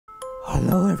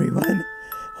Hello everyone,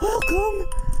 welcome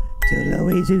to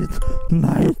Luigi's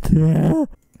Nightmare.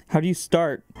 How do you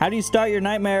start? How do you start your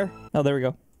nightmare? Oh, there we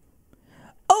go.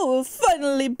 Oh,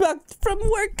 finally back from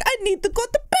work. I need to go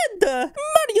to bed.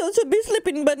 Mario should be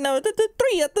sleeping by now at 3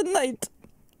 at the night.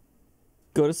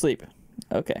 Go to sleep.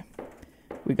 Okay.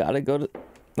 We gotta go to...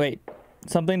 Wait.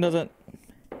 Something doesn't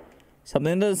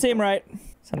seem right.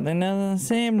 Something doesn't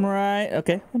seem right.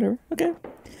 Okay, whatever. Okay.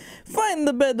 Find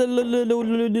the bed, Luigi.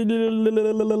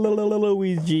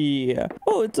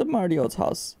 Oh, it's a Mario's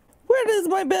house. Where is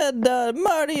my bed,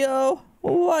 Mario?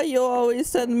 Why you always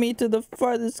send me to the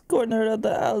farthest corner of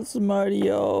the house,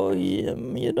 Mario?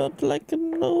 You don't like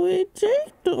Luigi?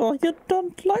 Oh, you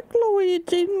don't like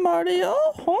Luigi, Mario?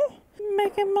 Huh?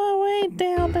 Making my way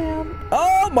down.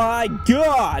 Oh my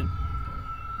god!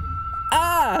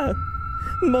 Ah!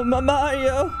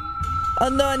 Mario! Oh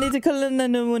no, I need to call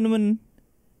in.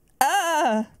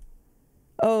 Ah!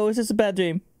 Oh, it's just a bad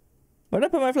dream. Where'd I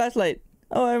put my flashlight?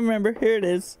 Oh, I remember. Here it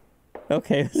is.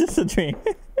 Okay, it's just a dream.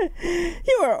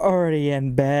 You are already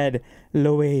in bed,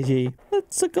 Luigi.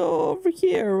 Let's go over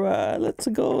here. Let's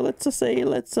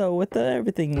with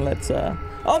everything.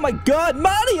 Oh my god,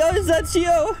 Mario, is that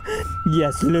you?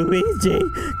 Yes, Luigi.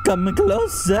 Come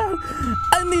closer.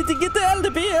 I need to get out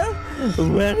of here.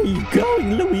 Where are you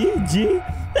going, Luigi?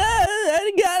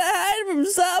 I gotta hide from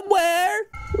somewhere.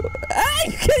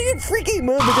 You can't even freaking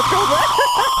move the controller.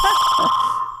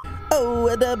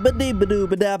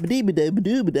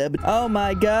 Oh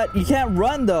my god, you can't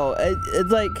run though.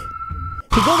 It's like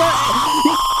he goes out.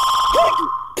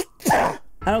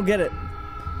 I don't get it.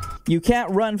 You can't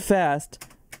run fast,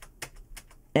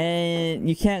 and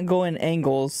you can't go in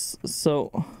angles.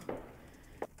 So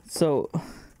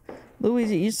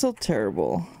Luigi, you're so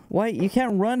terrible. Why you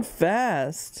can't run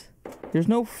fast? There's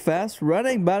no fast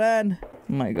running button.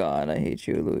 Oh my god, I hate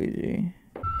you, Luigi.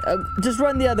 Just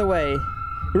run the other way.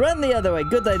 Run the other way.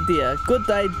 Good idea. Good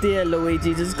idea,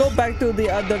 Luigi. Just go back to the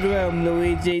other room,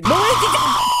 Luigi. Luigi!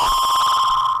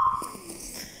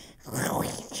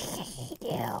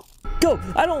 Go!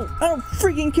 I don't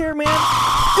freaking care, man.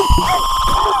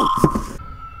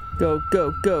 Go.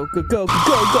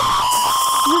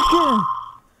 Freaking.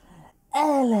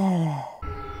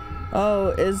 Oh,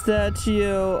 is that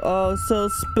you? Oh, so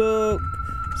spook.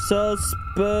 So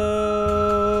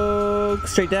spook.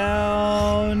 Straight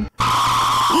down.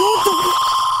 What the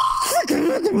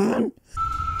freaking man?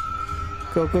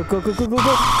 Go. You didn't go to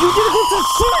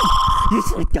shit! You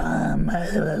so dumb.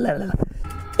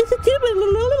 It's a tip.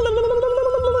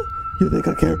 You think I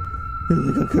care?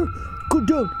 Go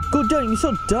down. You're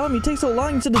so dumb. You take so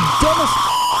long. You're the dumbest.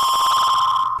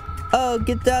 Oh,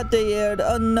 get out of here.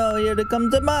 Oh no, here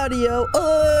comes the Mario.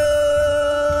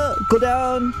 Oh, go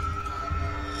down.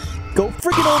 Go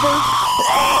freaking over.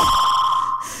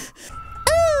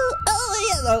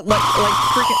 Like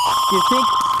freaking.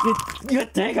 You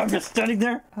think I'm just standing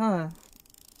there? Huh?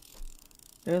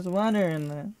 There's water in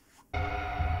there.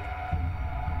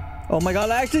 Oh my god!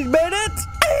 I actually made it!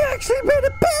 I actually made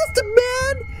it past it,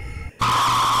 man!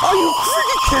 Are you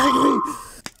freaking kidding me?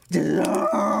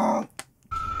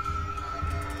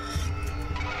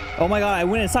 Oh my god! I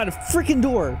went inside a freaking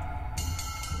door.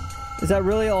 Is that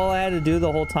really all I had to do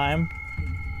the whole time?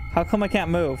 How come I can't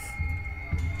move?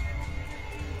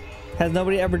 Has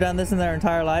nobody ever done this in their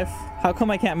entire life? How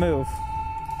come I can't move?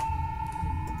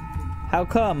 How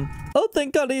come? Oh,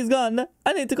 thank god he's gone.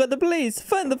 I need to call the police.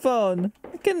 Find the phone.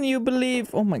 Can you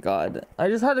believe? Oh my god. I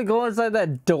just had to go inside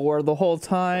that door the whole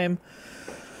time.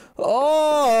 Oh!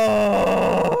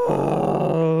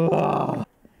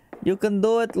 You can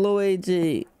do it,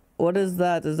 Luigi. What is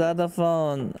that? Is that a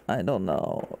phone? I don't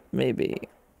know. Maybe.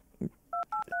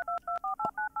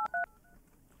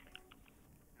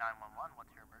 911, what's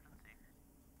your emergency?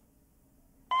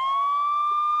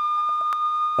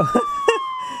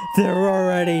 They're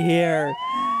already here.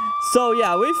 So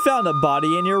yeah, we found a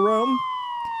body in your room.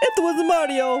 It was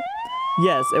Mario.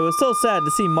 Yes, it was so sad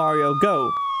to see Mario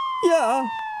go. Yeah.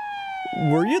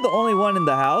 Were you the only one in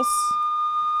the house?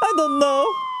 I don't know.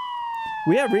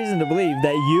 We have reason to believe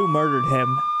that you murdered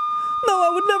him. No, I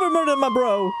would never murder my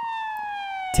bro.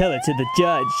 Tell it to the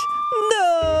judge. No!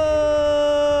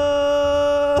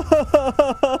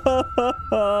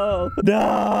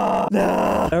 No!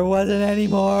 There wasn't any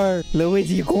more.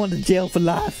 Luigi, you're going to jail for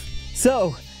life.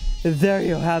 So, there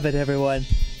you have it, everyone.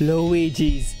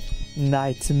 Luigi's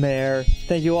Nightmare.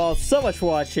 Thank you all so much for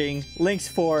watching. LiNX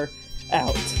 4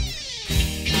 out.